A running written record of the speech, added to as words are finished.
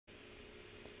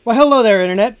Well, hello there,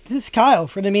 Internet. This is Kyle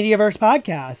from the Mediaverse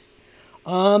Podcast.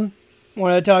 Want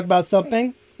to talk about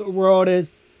something. The world is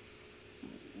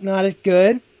not as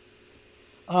good.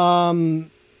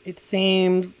 It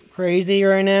seems crazy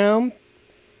right now,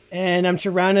 and I'm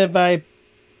surrounded by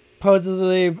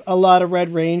supposedly a lot of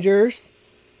Red Rangers.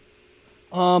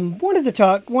 Wanted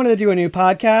to do a new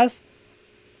podcast.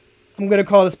 I'm gonna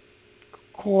call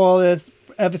this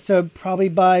episode probably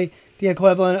by the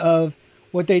equivalent of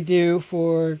what they do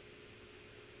for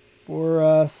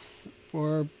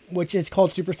which is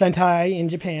called Super Sentai in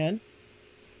Japan.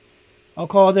 I'll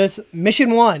call this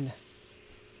Mission 1.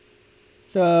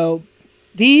 So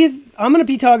I'm going to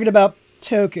be talking about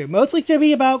Toku. Mostly to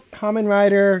be about Kamen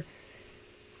Rider,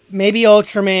 maybe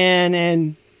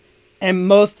Ultraman, and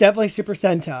most definitely Super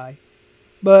Sentai.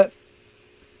 But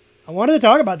I wanted to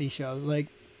talk about these shows. Like,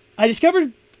 I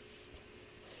discovered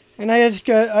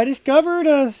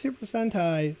a Super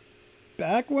Sentai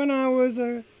back when I was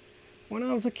a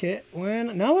kid.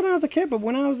 Not when I was a kid, but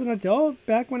when I was an adult.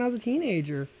 Back when I was a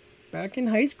teenager, back in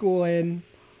high school, and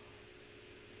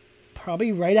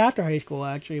probably right after high school.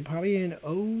 Actually, probably in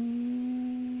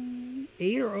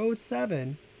 08 or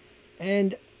 07,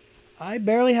 and I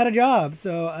barely had a job,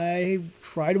 so I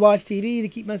tried to watch TV to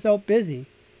keep myself busy,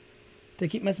 to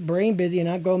keep my brain busy and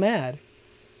not go mad.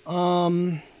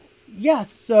 Yeah,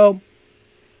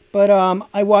 but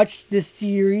I watched this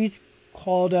series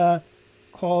called I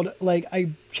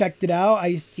checked it out.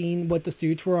 I seen what the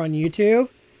suits were on YouTube,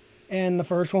 and the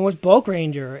first one was Bulk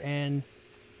Ranger, and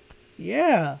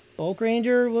yeah, Bulk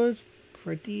Ranger was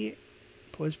pretty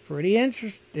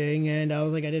interesting, and I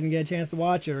was like, I didn't get a chance to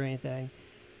watch it or anything.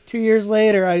 2 years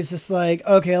later, I was just like,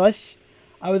 okay,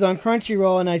 I was on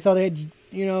Crunchyroll, and I saw they had,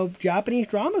 Japanese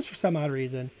dramas for some odd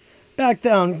reason. Back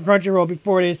then, Crunchyroll,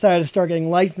 before they decided to start getting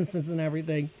licenses and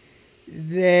everything,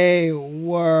 they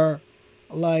were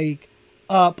like,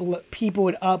 anybody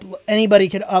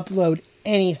could upload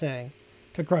anything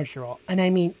to Crunchyroll. And I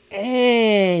mean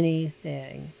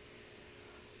anything.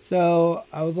 So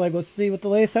I was like, let's see what the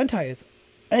latest Sentai is.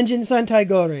 Engine Sentai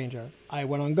Go Ranger. I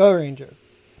went on Go Ranger.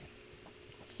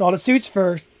 Saw the suits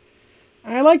first.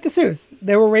 And I liked the suits.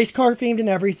 They were race car themed and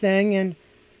everything, and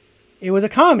it was a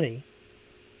comedy.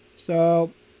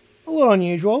 So, a little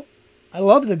unusual. I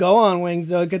loved the Go On Wings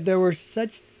though, because there were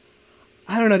such,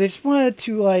 I don't know, they just wanted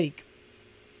to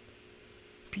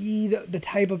be the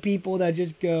type of people that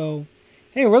just go,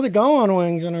 hey, we're the Go On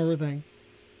Wings and everything.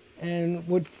 And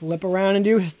would flip around and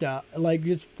do stuff.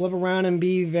 Just flip around and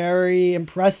be very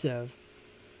impressive.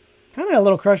 Kind of a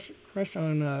little crush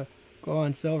on Go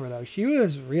On Silver, though. She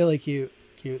was really cute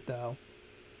though.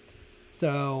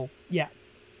 So, yeah.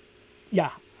 Yeah,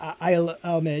 I'll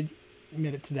admit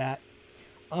it to that.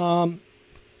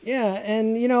 Yeah,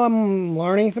 and, I'm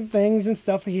learning some things and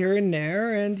stuff here and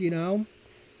there, and,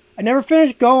 I never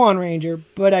finished Go On Ranger,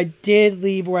 but I did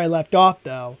leave where I left off,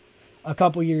 though, a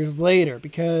couple years later,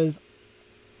 because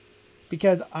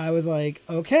I was like,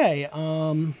 okay,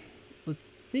 let's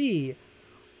see.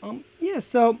 Yeah,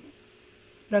 so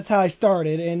that's how I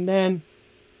started, and then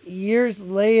years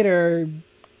later,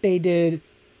 they did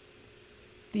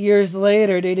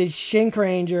Shink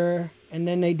Ranger, and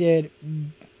then they did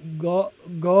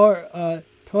Tozen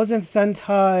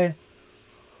Sentai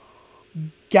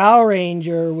Gal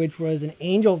Ranger, which was an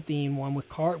angel themed one with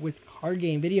card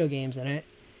game video games in it,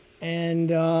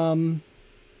 and I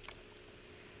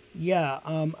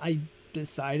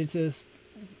decided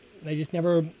I just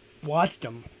never watched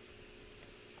them,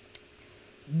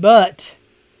 but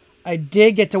I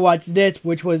did get to watch this,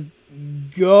 which was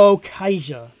Go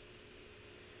Kaija,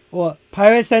 or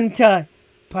Pirate Sentai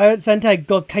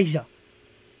Go Kaija.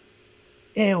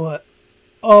 It was,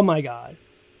 oh my god.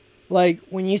 Like,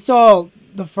 when you saw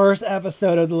the first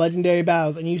episode of the Legendary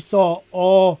Battles, and you saw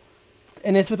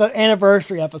and this was an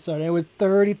anniversary episode, and it was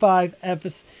 35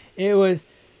 episodes, it was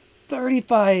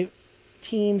 35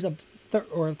 teams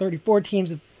or 34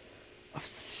 teams of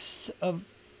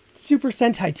Super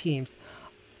Sentai teams.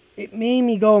 It made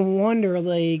me go and wonder,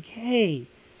 like, hey,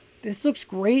 this looks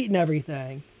great and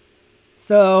everything.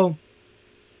 So,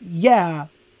 yeah,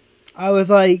 I was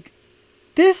like,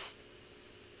 this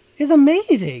is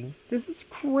amazing. This is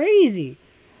crazy.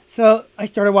 So I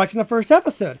started watching the first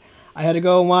episode. I had to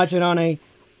go and watch it on a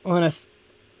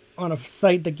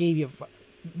site that gave you,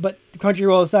 but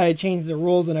Crunchyroll decided to change the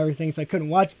rules and everything, so I couldn't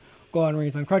watch Go On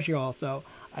Rings on Crunchyroll. So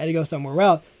I had to go somewhere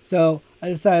else. So I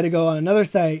decided to go on another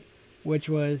site, which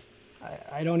was,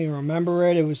 I don't even remember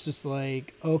it. It was just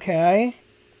like, okay.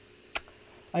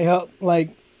 And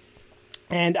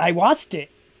I watched it.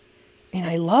 And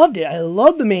I loved it. I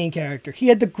loved the main character. He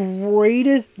had the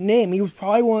greatest name. He was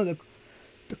probably one of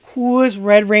the coolest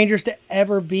Red Rangers to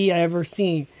ever be I ever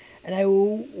seen, and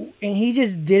he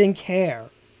just didn't care.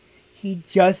 He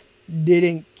just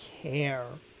didn't care.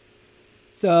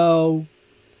 So,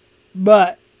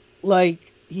 but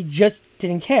like he just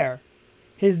didn't care.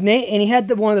 His name, and he had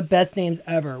one of the best names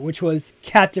ever, which was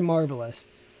Captain Marvelous,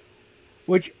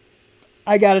 which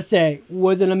I gotta say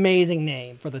was an amazing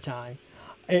name for the time.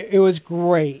 It was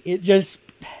great. It just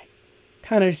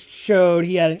kind of showed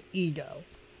he had an ego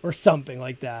or something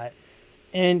like that.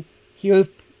 And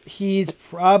he's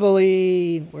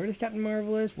probably, where does Captain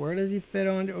Marvelous, where does he fit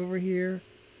on over here?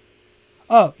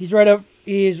 Oh, he's right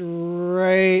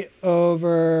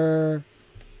over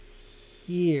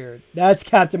here. That's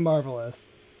Captain Marvelous.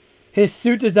 His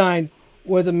suit design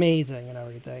was amazing and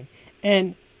everything.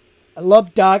 And I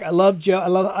love Doc, I love Joe, I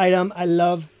love Item, I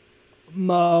love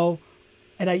Mo,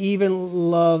 and I even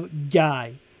love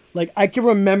Guy. Like, I can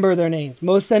remember their names.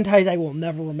 Most Sentais, I will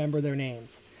never remember their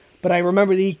names. But I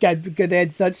remember these guys because they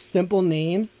had such simple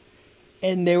names.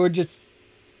 And they were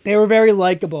very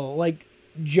likable. Like,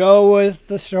 Joe was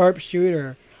the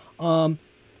sharpshooter. Doc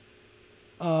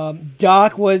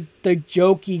was the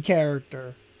jokey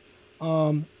character.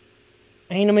 Ainem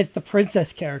is the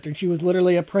princess character. And she was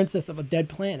literally a princess of a dead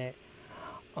planet.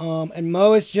 And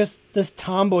Mo is just this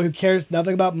tomboy who cares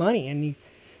nothing about money.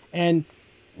 And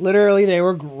literally, they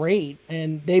were great,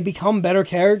 and they become better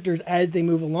characters as they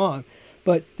move along.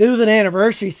 But this was an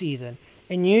anniversary season,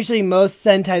 and usually most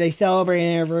Sentai, they celebrate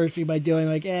an anniversary by doing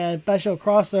like a special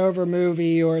crossover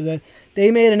movie, or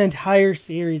they made an entire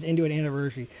series into an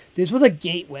anniversary. This was a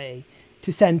gateway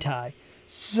to Sentai.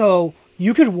 So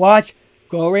you could watch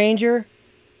Go Ranger,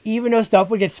 even though stuff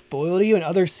would get spoiled to you in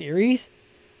other series.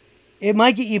 It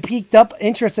might get you piqued up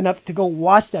interest enough to go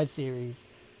watch that series.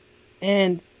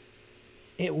 And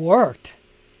it worked.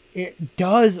 It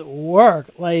does work.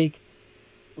 Let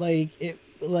me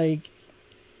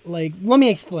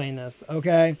explain this,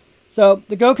 okay? So,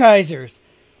 the Gokaizers,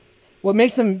 what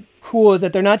makes them cool is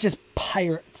that they're not just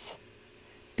pirates.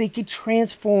 They can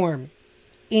transform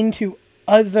into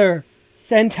other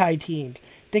Sentai teams.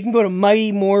 They can go to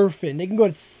Mighty Morphin. They can go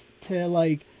to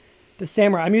like the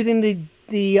Samurai. I'm using the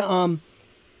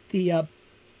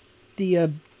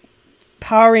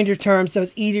Power Ranger term, so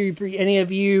it's easier for any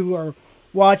of you who are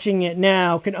watching it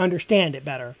now can understand it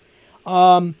better.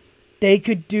 They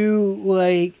could do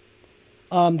like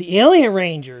the Alien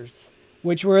Rangers,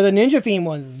 which were the Ninja Fiend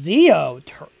ones, Zeo,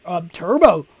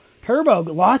 Turbo,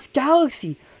 Lost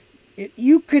Galaxy.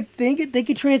 You could think they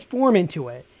could transform into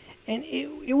it, and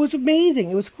it was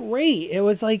amazing. It was great. It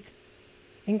was like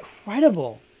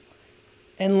incredible,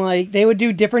 and like they would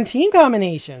do different team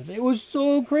combinations. It was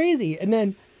so crazy, and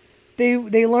then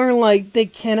they learn like they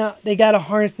gotta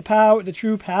harness the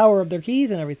true power of their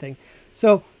keys and everything.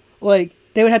 So like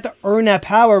they would have to earn that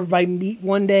power by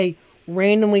one day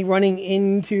randomly running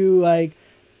into like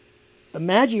the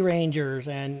Magic Rangers,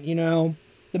 and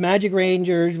the Magic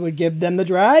Rangers would give them the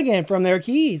dragon from their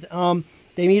keys.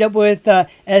 They meet up with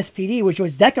SPD, which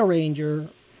was Deca Ranger,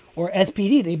 or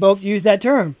SPD. They both use that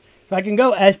term. So I can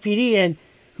go SPD, and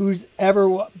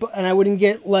and I wouldn't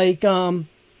get like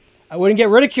I wouldn't get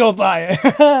ridiculed by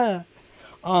it.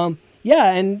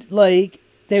 Yeah, and like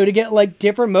they would get like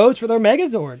different modes for their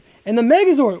Megazord, and the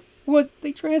Megazord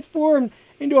they transformed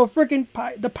into a freaking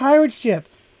the pirate ship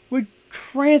would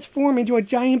transform into a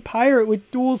giant pirate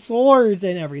with dual swords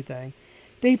and everything.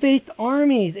 They faced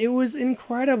armies. It was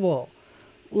incredible.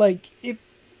 Like if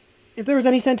there was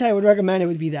any Sentai I would recommend, it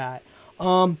would be that.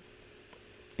 But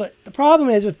the problem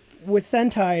is with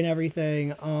Sentai and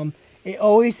everything, it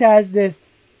always has this,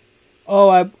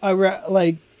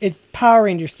 like it's Power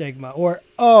Ranger stigma, or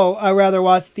I rather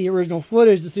watch the original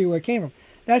footage to see where it came from.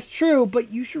 That's true,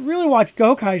 but you should really watch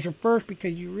Gokaiger first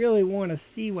because you really want to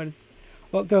see what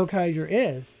Gokaiger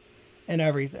is and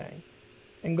everything.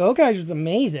 And Gokaiger's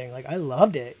amazing. Like I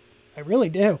loved it. I really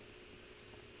do.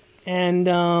 And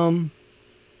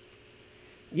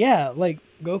yeah, like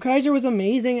Gokaiger was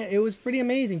amazing. It was pretty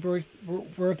amazing for a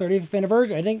 35th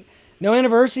anniversary. I think no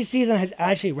anniversary season has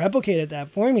actually replicated that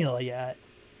formula yet.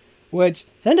 Which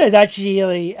Sendai's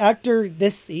actually, after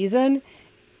this season,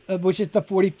 which is the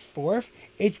 44th,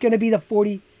 it's gonna be the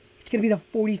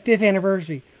 45th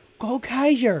anniversary.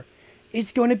 Gokaiger.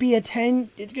 It's gonna be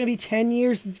 10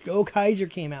 years since Gokaiger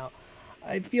came out.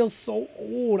 I feel so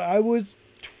old. I was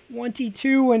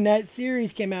 22 when that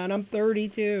series came out. I'm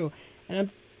 32, and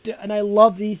I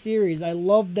love these series. I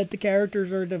love that the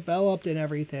characters are developed and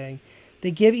everything.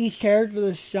 They give each character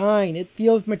the shine. It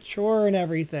feels mature and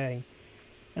everything.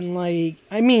 And like,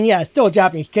 I mean, yeah, it's still a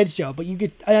Japanese kids show, but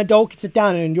an adult can sit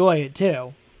down and enjoy it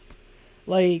too.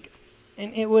 Like,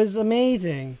 and it was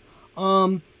amazing.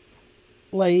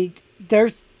 Like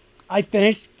I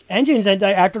finished Henshin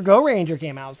Sentai after Go Ranger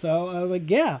came out, so I was like,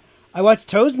 yeah. I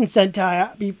watched Tozen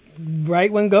Sentai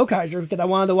right when Gokaiger because I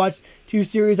wanted to watch 2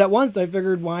 series at once. So I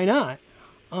figured, why not?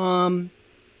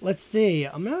 Let's see.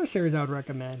 Another series I would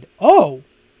recommend. Oh,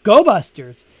 Go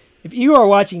Busters. If you are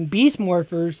watching Beast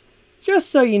Morphers, just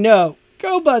so you know,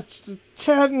 Go Busters is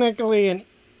technically an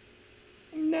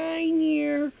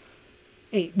 8-year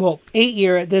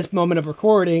at this moment of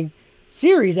recording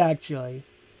series actually.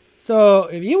 So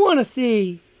if you want to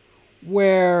see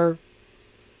where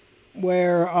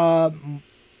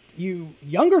you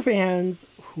younger fans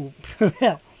who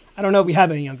I don't know if we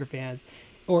have any younger fans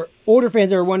or older fans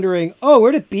that are wondering, oh,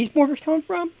 where did Beast Morphers come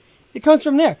from? It comes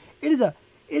from there. It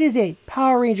is a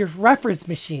Power Rangers reference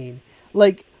machine.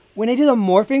 Like when they do the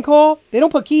morphing call, they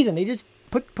don't put keys in. They just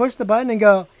push the button and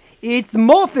go, "It's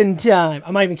morphin' time."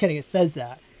 I'm not even kidding. It says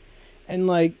that. And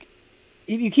like,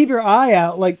 if you keep your eye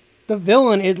out, like the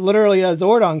villain is literally a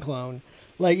Zordon clone.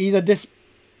 Like he's a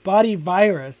disembodied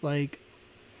virus, like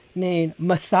named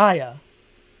Messiah.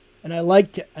 And I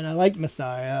liked it. And I liked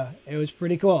Messiah. It was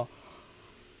pretty cool.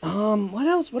 What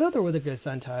else? What other was a good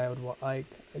Sentai I would like?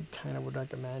 I kind of would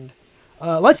recommend.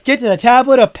 Let's get to the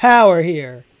Tablet of Power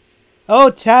here. Oh,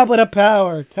 Tablet of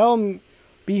Power. Tell me,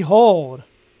 behold.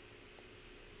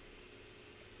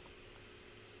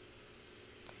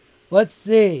 Let's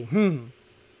see.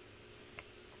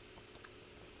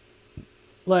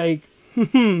 Like,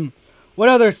 what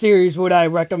other series would I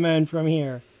recommend from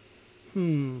here?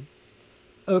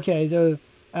 Okay, so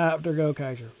after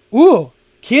Gokaiger. Ooh,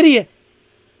 Kitty.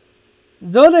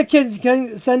 Zoda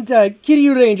Sentai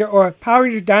Kakuranger or Power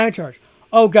Rangers Dino Charge.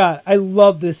 Oh god, I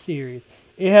love this series.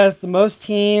 It has the most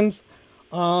teams.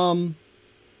 It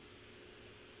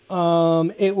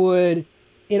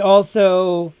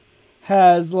also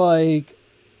has like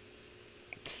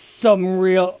some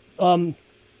real the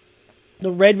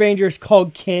Red Ranger is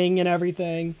called King and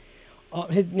everything.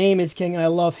 His name is King and I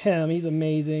love him. He's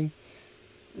amazing.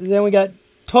 Then we got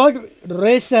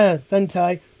Resa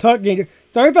Sentai Torque Ranger.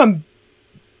 Sorry if I'm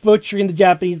butchering the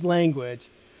Japanese language.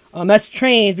 That's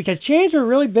trains because trains are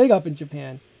really big up in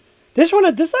Japan. This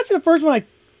is actually the first one I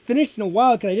finished in a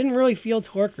while because I didn't really feel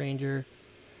Torque Ranger.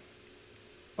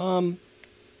 Torque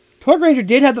Ranger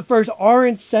did have the first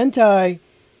orange Sentai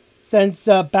since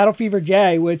Battle Fever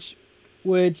J, which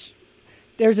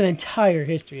there's an entire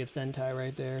history of Sentai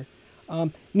right there.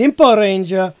 Ninja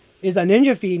Ranger is a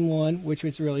ninja themed one, which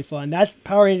was really fun. That's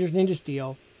Power Rangers Ninja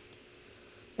Steel.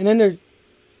 And then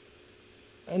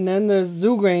there's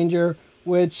Zoog Ranger,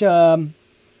 which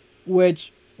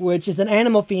is an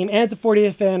animal theme, and it's the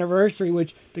 40th anniversary,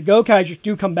 which the Gokaigers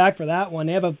do come back for that one.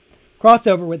 They have a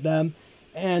crossover with them.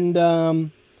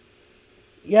 And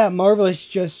yeah, Marvelous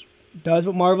just does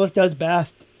what Marvelous does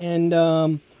best. And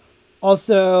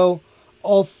also,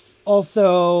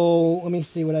 let me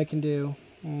see what I can do.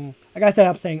 I gotta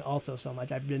stop saying also so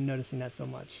much. I've been noticing that so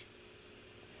much.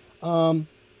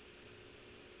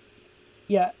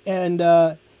 Yeah, and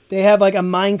they have like a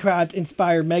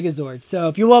Minecraft-inspired Megazord. So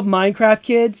if you love Minecraft,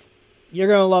 kids, you're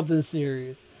gonna love this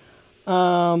series.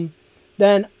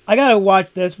 Then I gotta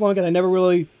watch this one because I never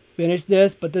really finished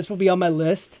this, but this will be on my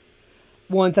list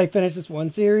once I finish this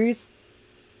one series,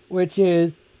 which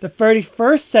is the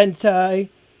 31st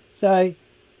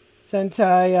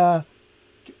Sentai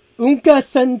Unka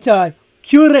Sentai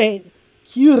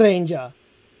Kyuranger.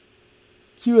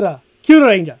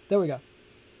 Kyuranger. There we go.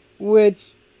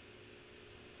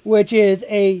 Which is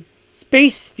a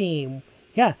space theme.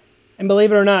 Yeah. And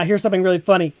believe it or not, here's something really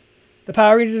funny. The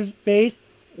Power Rangers base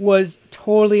was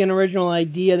totally an original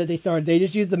idea that they started. They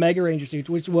just used the Mega Ranger suits,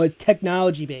 which was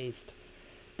technology based.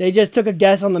 They just took a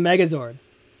guess on the Megazord.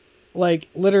 Like,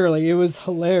 literally, it was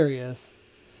hilarious.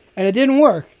 And it didn't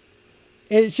work.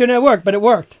 It shouldn't have worked, but it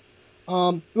worked.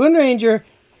 Wind Ranger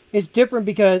is different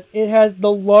because it has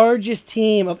the largest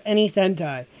team of any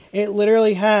Sentai. It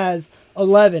literally has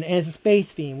 11, and it's a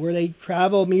space theme where they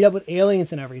travel, meet up with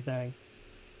aliens and everything.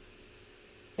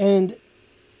 And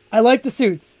I like the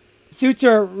suits. The suits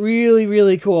are really,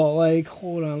 really cool. Like,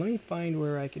 hold on, let me find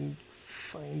where I can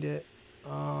find it.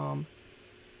 Gotta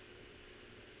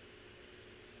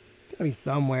be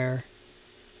somewhere.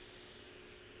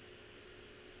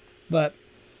 But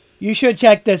you should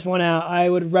check this one out. I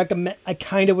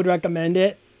kind of would recommend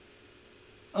it.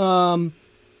 I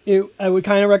would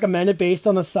kind of recommend it based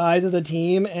on the size of the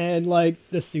team and like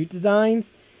the suit designs.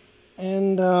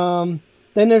 And then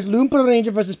there's Loompa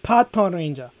Ranger versus Paton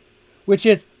Ranger, which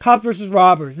is Cops versus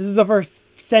Robbers. This is the first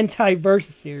Sentai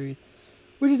Versus series,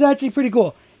 which is actually pretty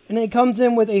cool. And it comes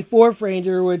in with a 4th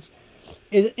Ranger, which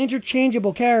is an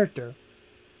interchangeable character.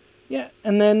 Yeah,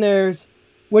 and then there's,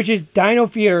 which is Dino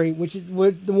Fury, which is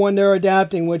the one they're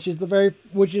adapting, which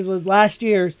was last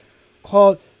year's,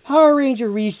 called Power Ranger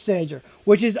Resager,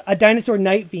 which is a dinosaur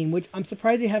night theme, which I'm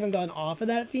surprised they haven't gone off of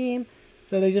that theme.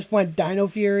 So they just went Dino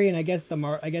Fury, and I guess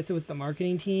it was the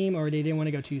marketing team, or they didn't want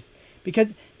to go too, because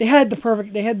they had the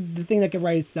thing that could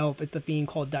write itself. It's a theme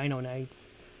called Dino Nights,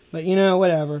 but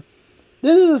whatever.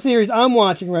 This is a series I'm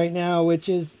watching right now, which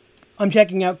is I'm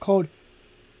checking out, called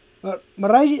Sentai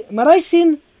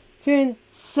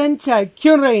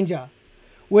Kakuranger,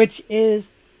 which is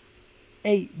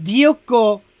a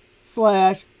vehicle /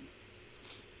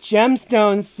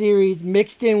 gemstone series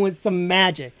mixed in with some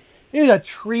magic. It is a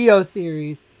trio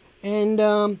series, and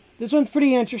this one's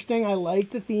pretty interesting. I like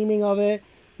the theming of it.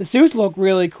 The suits look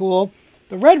really cool.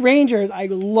 The Red Ranger, I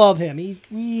love him. He's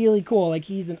really cool. Like,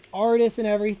 he's an artist and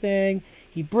everything.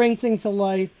 He brings things to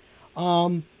life.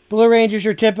 Blue Ranger's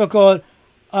your typical,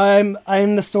 I'm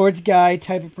the swords guy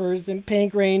type of person.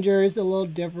 Pink Ranger is a little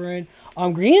different.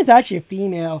 Green is actually a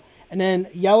female, and then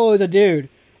yellow is a dude.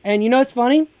 And you know what's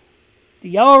funny? The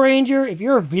Yellow Ranger, if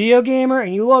you're a video gamer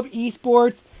and you love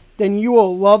esports, then you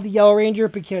will love the Yellow Ranger,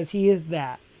 because he is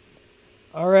that.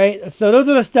 Alright, so those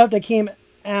are the stuff that came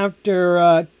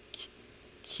after,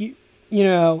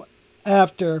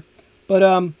 after.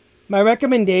 But, my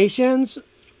recommendations,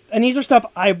 and these are stuff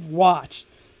I've watched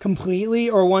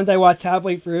completely, or ones I watched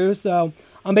halfway through, so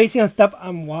I'm basing on stuff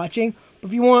I'm watching, but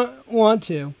if you want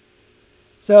to.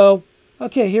 So,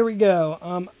 okay, here we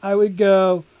go. I would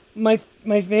go, my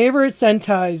favorite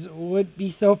Sentais would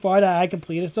be so far that I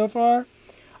completed so far.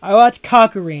 I watched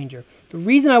Kakuranger. The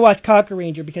reason I watched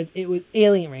Kakuranger, because it was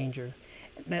Alien Ranger.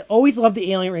 And I always loved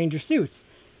the Alien Ranger suits.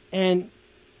 And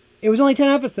it was only 10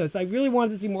 episodes. So I really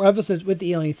wanted to see more episodes with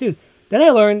the alien suits. Then I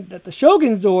learned that the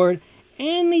Shogun Zord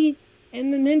and the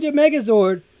Ninja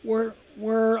Megazord were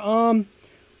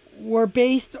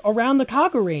based around the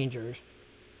Kakurangers.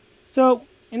 So,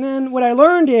 and then what I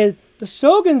learned is the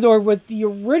Shogun Zord was the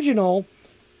original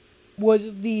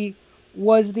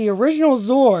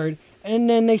Zord, and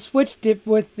then they switched it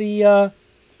with the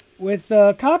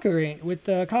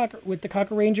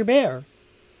Kakuranger bear,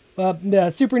 the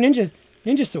Super Ninja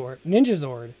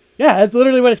Zord. Yeah, that's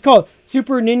literally what it's called.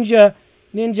 Super Ninja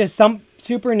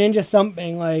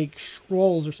something, like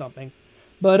Scrolls or something.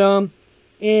 But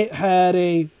it had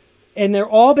and they're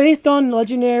all based on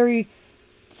legendary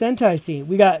Sentai scene.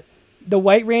 We got the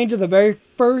White Ranger, the very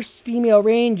first female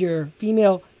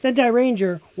Sentai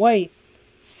Ranger, White,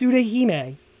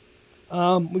 Sudahime.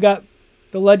 We got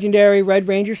the legendary Red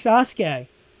Ranger, Sasuke.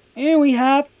 And we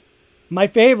have my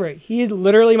favorite. He is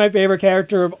literally my favorite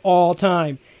character of all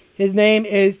time. His name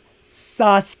is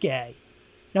Sasuke.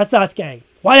 Not Sasuke.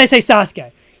 Why did I say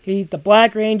Sasuke? He's the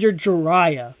Black Ranger,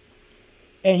 Jiraiya.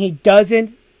 And he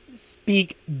doesn't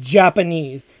speak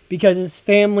Japanese because his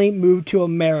family moved to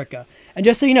America. And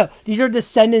just so you know, these are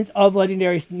descendants of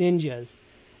legendary ninjas.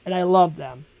 And I love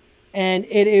them. And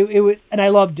and I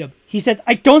loved him. He said,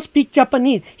 I don't speak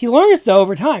Japanese. He learned this though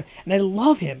over time. And I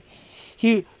love him.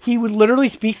 He would literally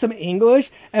speak some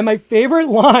English. And my favorite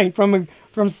line from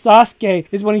Sasuke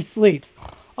is when he sleeps.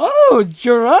 Oh,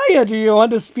 Jiraiya, do you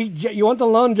want to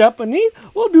learn Japanese?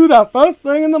 We'll do that first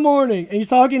thing in the morning. And he's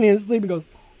talking in his sleep and goes,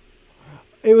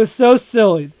 it was so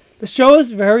silly. The show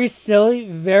is very silly,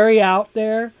 very out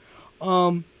there.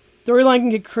 Storyline can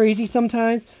get crazy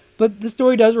sometimes, but the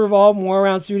story does revolve more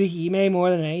around Sudahime more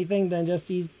than anything than just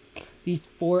these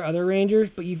 4 other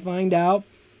Rangers, but you find out.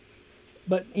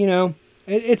 But,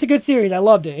 it's a good series. I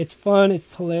loved it. It's fun.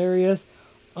 It's hilarious.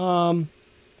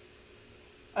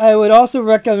 I would also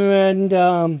recommend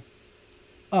Dairanger,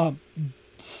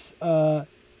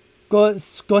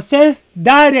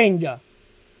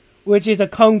 which is a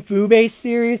kung fu based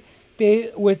series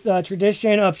with a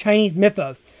tradition of Chinese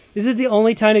mythos. This is the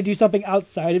only time to do something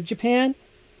outside of Japan,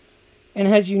 and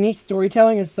has unique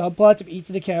storytelling and subplots of each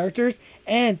of the characters.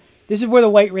 And this is where the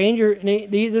White Ranger,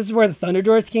 this is where the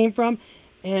Thunderdorts came from,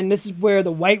 and this is where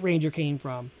the White Ranger came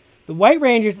from. The White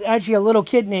Ranger is actually a little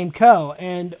kid named Ko,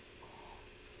 and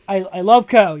I love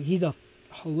Ko. He's a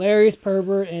hilarious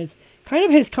pervert, and it's kind of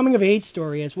his coming of age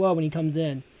story as well when he comes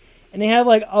in. And they have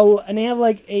like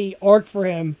a arc for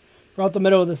him throughout the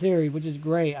middle of the series, which is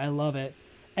great. I love it.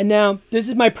 And now this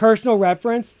is my personal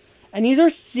reference, and these are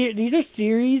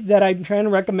series that I'm trying to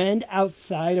recommend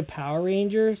outside of Power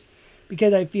Rangers,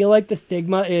 because I feel like the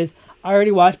stigma is I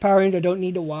already watched Power Rangers, I don't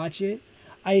need to watch it.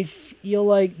 I feel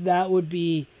like that would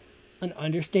be an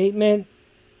understatement,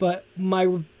 but my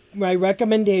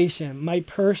recommendation, my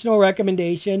personal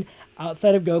recommendation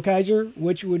outside of Gokaiger,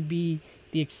 which would be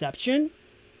the exception,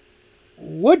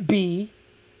 would be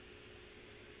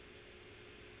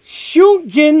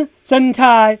Shujin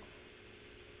Sentai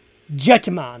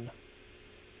Jetman,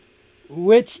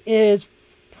 which is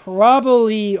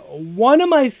probably one of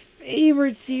my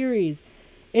favorite series.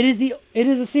 It is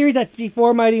a series that's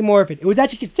before Mighty Morphin. It was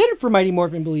actually considered for Mighty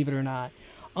Morphin, believe it or not.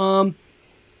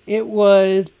 It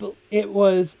was a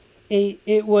bird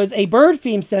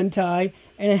themed Sentai,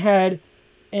 and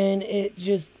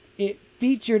it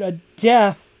featured a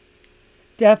deaf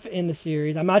in the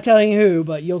series. I'm not telling you who,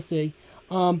 but you'll see.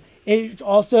 It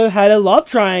also had a love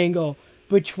triangle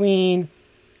between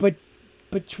the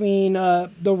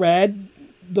red,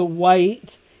 the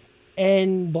white,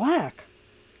 and black.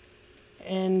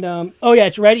 And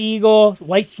it's Red Eagle,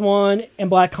 White Swan, and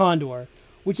Black Condor,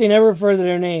 which they never refer to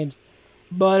their names.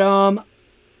 But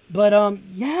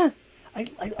yeah,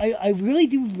 I really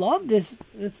do love this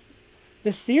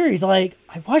series. Like,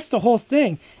 I watched the whole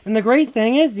thing, and the great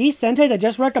thing is these Sentais I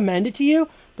just recommended to you,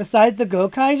 besides the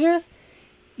Gokaisers,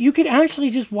 you could actually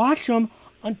just watch them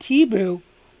on Tibu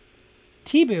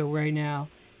right now,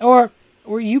 or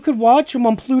you could watch them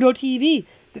on Pluto TV.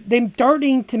 They're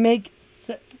starting to make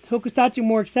Tokusatsu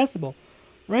more accessible.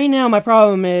 Right now, my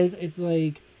problem is it's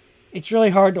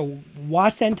really hard to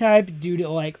watch Sentai due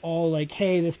to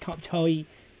hey, this Toei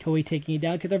taking it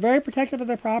down, because they're very protective of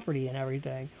their property and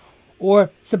everything,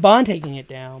 or Saban taking it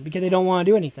down because they don't want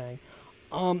to do anything.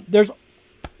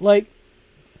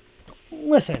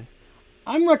 Listen,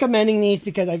 I'm recommending these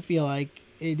because I feel like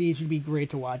these would be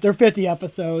great to watch. They're 50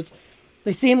 episodes.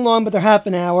 They seem long, but they're half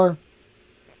an hour,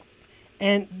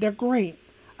 and they're great.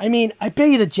 I mean, I bet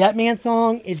you the Jetman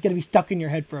song is going to be stuck in your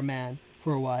head for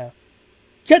a while.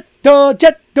 Jetto,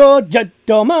 jetto,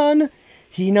 jettoman.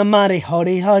 Hinamare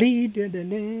hori hori da da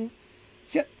da.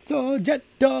 Jetto,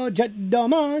 jetto,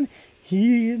 jettoman.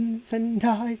 Hin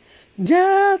sentai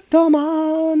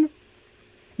jettoman.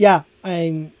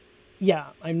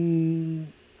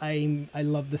 I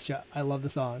love this show. I love the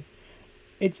song.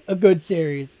 It's a good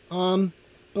series. But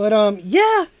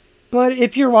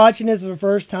if you're watching this for the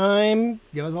first time,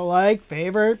 give us a like,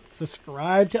 favorite,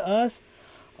 subscribe to us.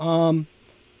 I'll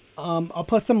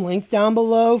put some links down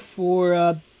below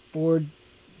for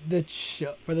the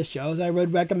shows I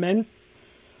would recommend.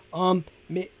 I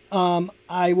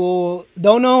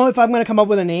don't know if I'm gonna come up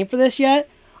with a name for this yet.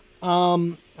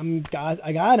 I got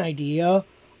an idea.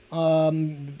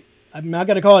 I'm not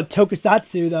gonna call it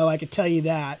Tokusatsu though. I can tell you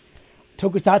that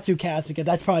Tokusatsu cast, because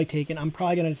that's probably taken. I'm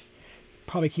probably gonna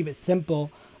keep it simple.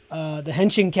 The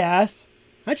Henshin cast.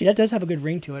 Actually, that does have a good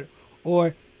ring to it.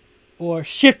 Or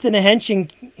Shift in a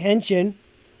Henshin,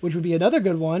 which would be another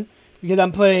good one, because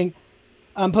I'm putting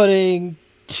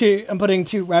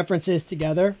two references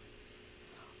together.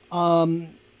 But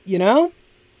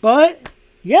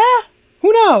yeah,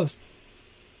 who knows?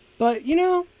 But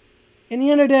in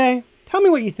the end of the day, tell me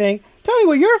what you think. Tell me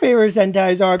what your favorite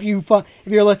Sentais are if you're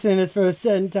listening to this for a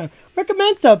second time.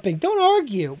 Recommend something. Don't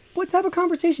argue. Let's have a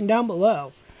conversation down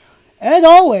below. As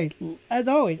always,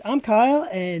 I'm Kyle,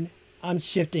 and I'm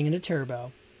shifting into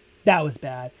turbo. That was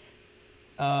bad.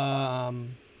 How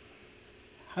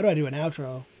do I do an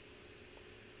outro?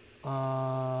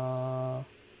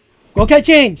 Go catch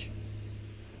change!